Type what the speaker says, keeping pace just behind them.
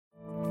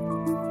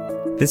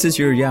This is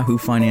your Yahoo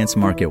Finance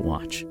Market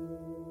Watch.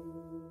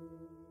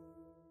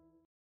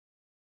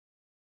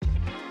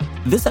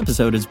 This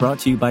episode is brought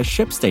to you by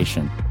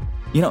ShipStation.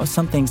 You know,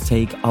 some things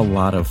take a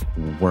lot of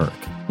work,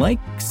 like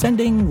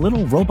sending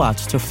little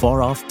robots to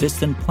far-off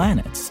distant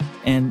planets.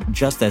 And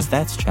just as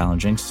that's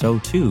challenging, so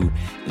too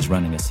is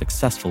running a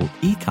successful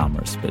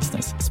e-commerce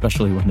business,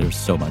 especially when there's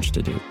so much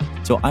to do.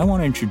 So I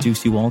want to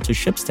introduce you all to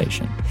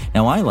ShipStation.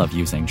 Now, I love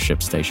using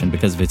ShipStation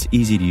because of its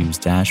easy-to-use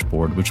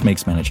dashboard, which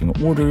makes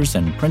managing orders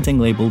and printing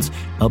labels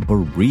a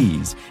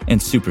breeze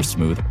and super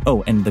smooth.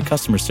 Oh, and the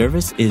customer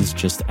service is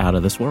just out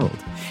of this world.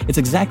 It's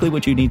exactly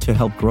what you need to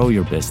help grow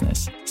your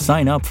business.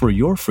 Sign up for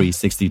your free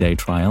 60-day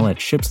trial at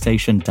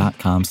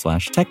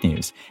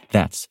shipstation.com/technews.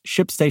 That's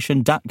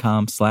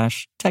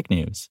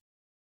shipstation.com/technews.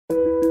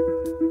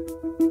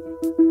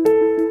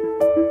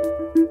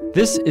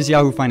 This is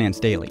Yahoo Finance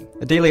Daily,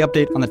 a daily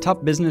update on the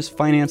top business,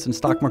 finance, and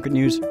stock market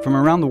news from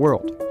around the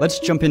world. Let's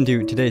jump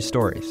into today's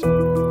stories.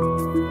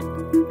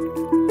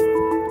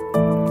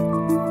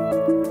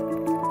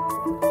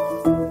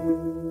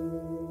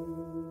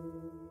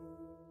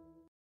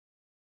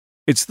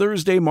 It's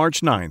Thursday,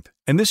 March 9th,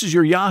 and this is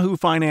your Yahoo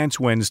Finance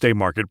Wednesday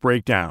market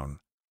breakdown.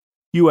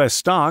 U.S.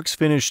 stocks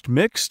finished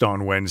mixed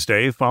on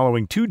Wednesday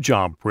following two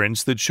job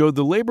prints that showed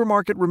the labor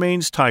market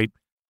remains tight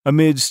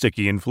amid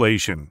sticky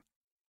inflation.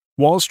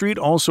 Wall Street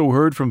also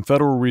heard from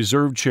Federal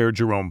Reserve Chair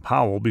Jerome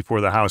Powell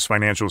before the House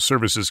Financial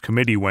Services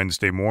Committee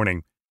Wednesday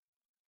morning.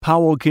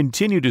 Powell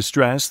continued to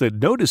stress that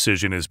no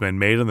decision has been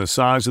made on the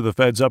size of the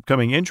Fed's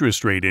upcoming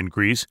interest rate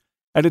increase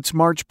at its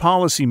March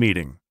policy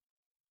meeting.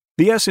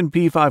 The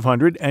S&P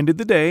 500 ended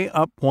the day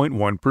up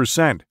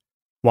 0.1%.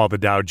 While the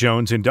Dow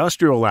Jones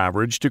Industrial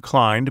Average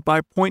declined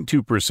by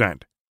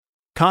 0.2%.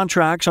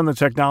 Contracts on the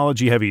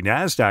technology-heavy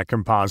NASDAQ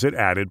composite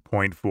added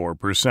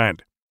 0.4%.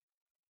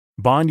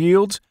 Bond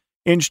yields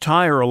inched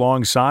higher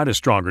alongside a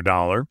stronger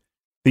dollar.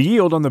 The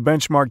yield on the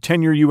benchmark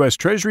 10-year U.S.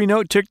 Treasury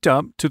note ticked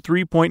up to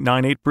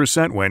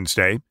 3.98%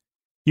 Wednesday.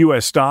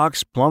 U.S.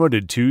 stocks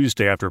plummeted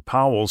Tuesday after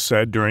Powell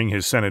said during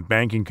his Senate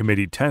Banking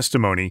Committee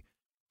testimony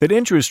that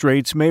interest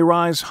rates may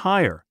rise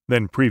higher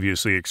than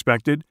previously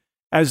expected,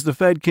 as the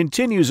Fed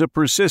continues a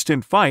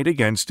persistent fight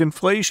against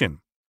inflation.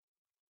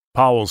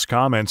 Powell's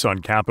comments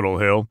on Capitol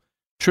Hill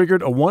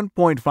triggered a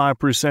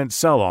 1.5%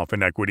 sell-off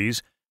in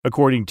equities,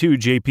 according to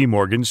J.P.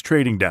 Morgan's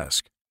trading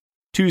desk.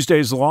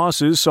 Tuesday's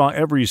losses saw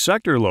every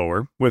sector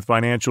lower, with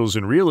financials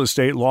and real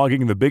estate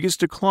logging the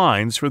biggest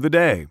declines for the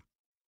day.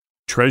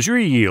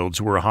 Treasury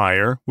yields were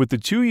higher, with the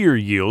two-year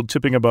yield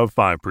tipping above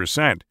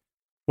 5%.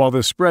 While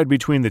the spread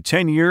between the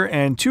 10-year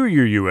and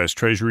 2-year U.S.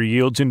 Treasury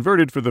yields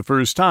inverted for the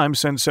first time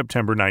since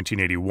September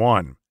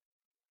 1981.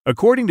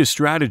 According to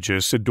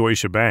strategists at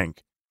Deutsche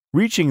Bank,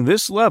 reaching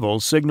this level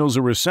signals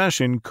a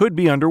recession could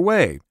be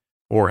underway,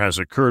 or has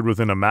occurred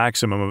within a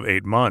maximum of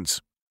 8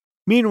 months.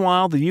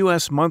 Meanwhile, the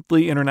U.S.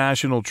 monthly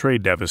international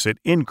trade deficit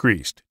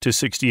increased to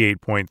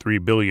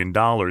 $68.3 billion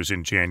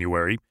in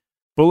January,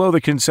 below the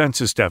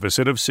consensus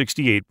deficit of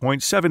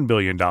 $68.7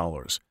 billion.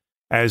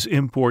 As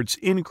imports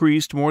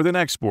increased more than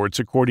exports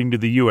according to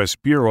the U.S.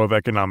 Bureau of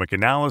Economic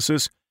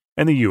Analysis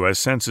and the U.S.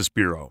 Census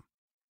Bureau.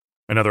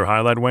 Another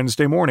highlight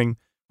Wednesday morning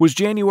was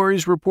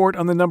January's report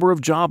on the number of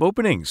job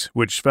openings,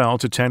 which fell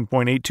to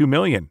 10.82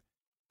 million,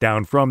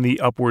 down from the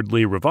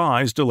upwardly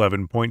revised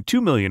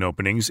 11.2 million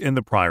openings in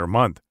the prior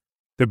month,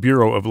 the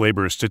Bureau of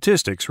Labor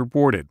Statistics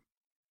reported.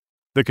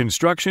 The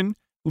construction,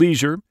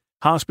 leisure,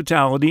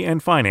 hospitality,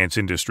 and finance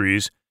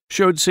industries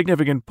showed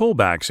significant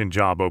pullbacks in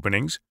job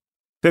openings.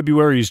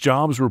 February's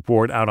jobs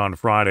report out on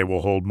Friday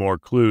will hold more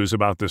clues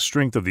about the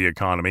strength of the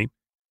economy.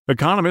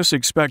 Economists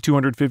expect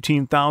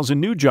 215,000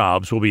 new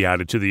jobs will be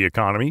added to the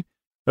economy,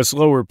 a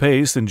slower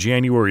pace than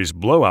January's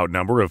blowout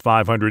number of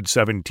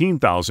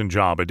 517,000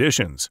 job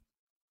additions.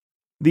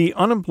 The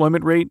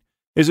unemployment rate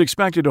is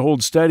expected to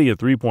hold steady at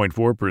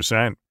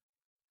 3.4%.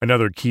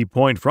 Another key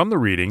point from the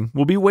reading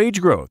will be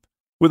wage growth,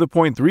 with a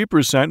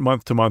 0.3%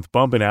 month-to-month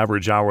bump in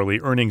average hourly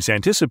earnings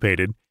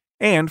anticipated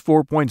and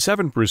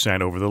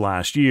 4.7% over the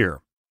last year.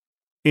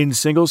 In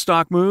single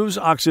stock moves,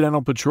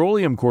 Occidental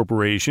Petroleum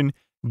Corporation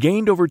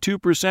gained over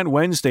 2%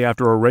 Wednesday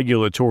after a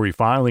regulatory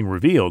filing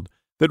revealed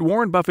that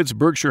Warren Buffett's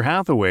Berkshire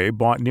Hathaway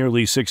bought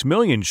nearly 6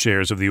 million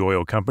shares of the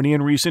oil company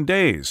in recent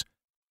days,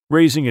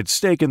 raising its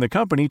stake in the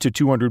company to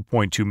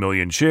 200.2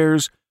 million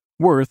shares,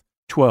 worth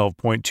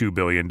 $12.2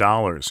 billion.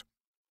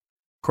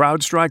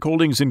 CrowdStrike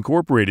Holdings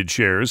Incorporated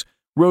shares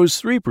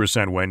rose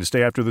 3%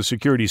 Wednesday after the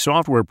security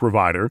software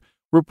provider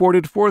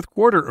reported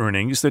fourth-quarter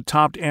earnings that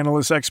topped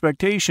analysts'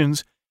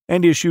 expectations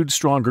and issued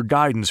stronger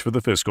guidance for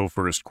the fiscal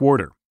first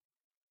quarter.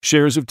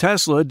 Shares of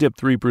Tesla dipped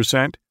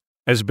 3%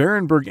 as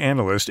Berenberg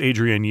analyst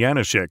Adrian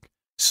Janaszek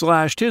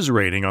slashed his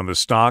rating on the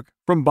stock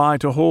from buy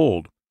to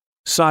hold,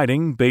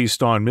 citing,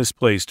 based on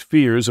misplaced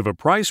fears of a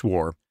price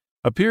war,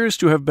 appears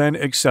to have been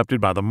accepted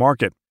by the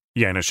market,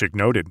 Janaszek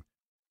noted.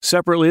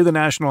 Separately, the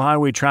National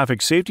Highway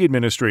Traffic Safety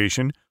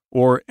Administration,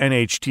 or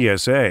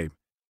NHTSA,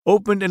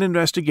 opened an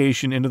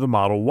investigation into the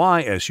Model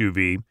Y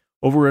SUV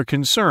over a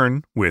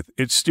concern with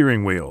its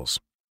steering wheels.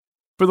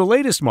 For the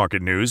latest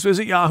market news,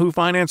 visit Yahoo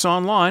Finance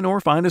online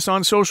or find us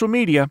on social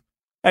media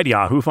at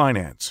Yahoo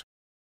Finance.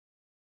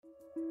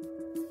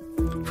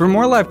 For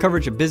more live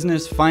coverage of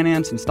business,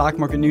 finance, and stock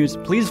market news,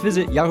 please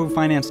visit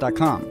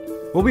yahoofinance.com.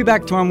 We'll be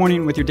back tomorrow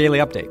morning with your daily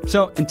update.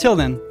 So until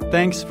then,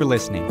 thanks for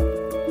listening.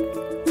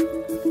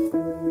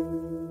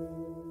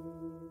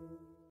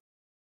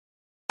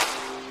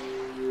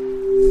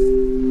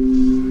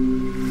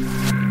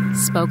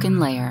 Spoken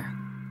Layer.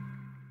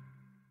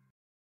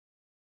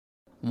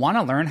 Want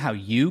to learn how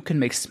you can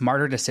make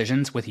smarter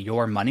decisions with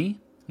your money?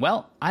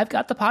 Well, I've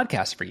got the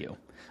podcast for you.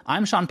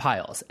 I'm Sean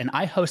Piles, and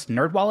I host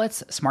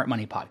NerdWallet's Smart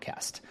Money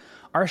Podcast.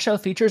 Our show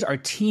features our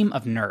team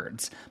of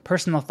nerds,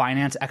 personal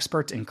finance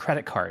experts in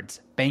credit cards,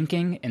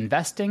 banking,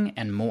 investing,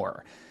 and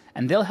more.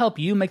 And they'll help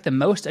you make the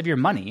most of your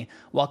money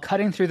while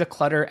cutting through the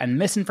clutter and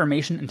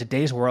misinformation in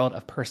today's world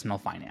of personal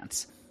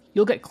finance.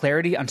 You'll get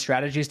clarity on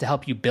strategies to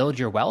help you build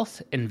your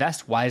wealth,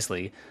 invest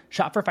wisely,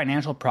 shop for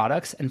financial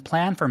products, and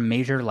plan for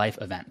major life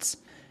events.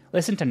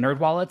 Listen to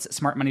NerdWallet's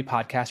Smart Money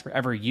Podcast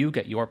wherever you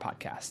get your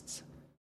podcasts.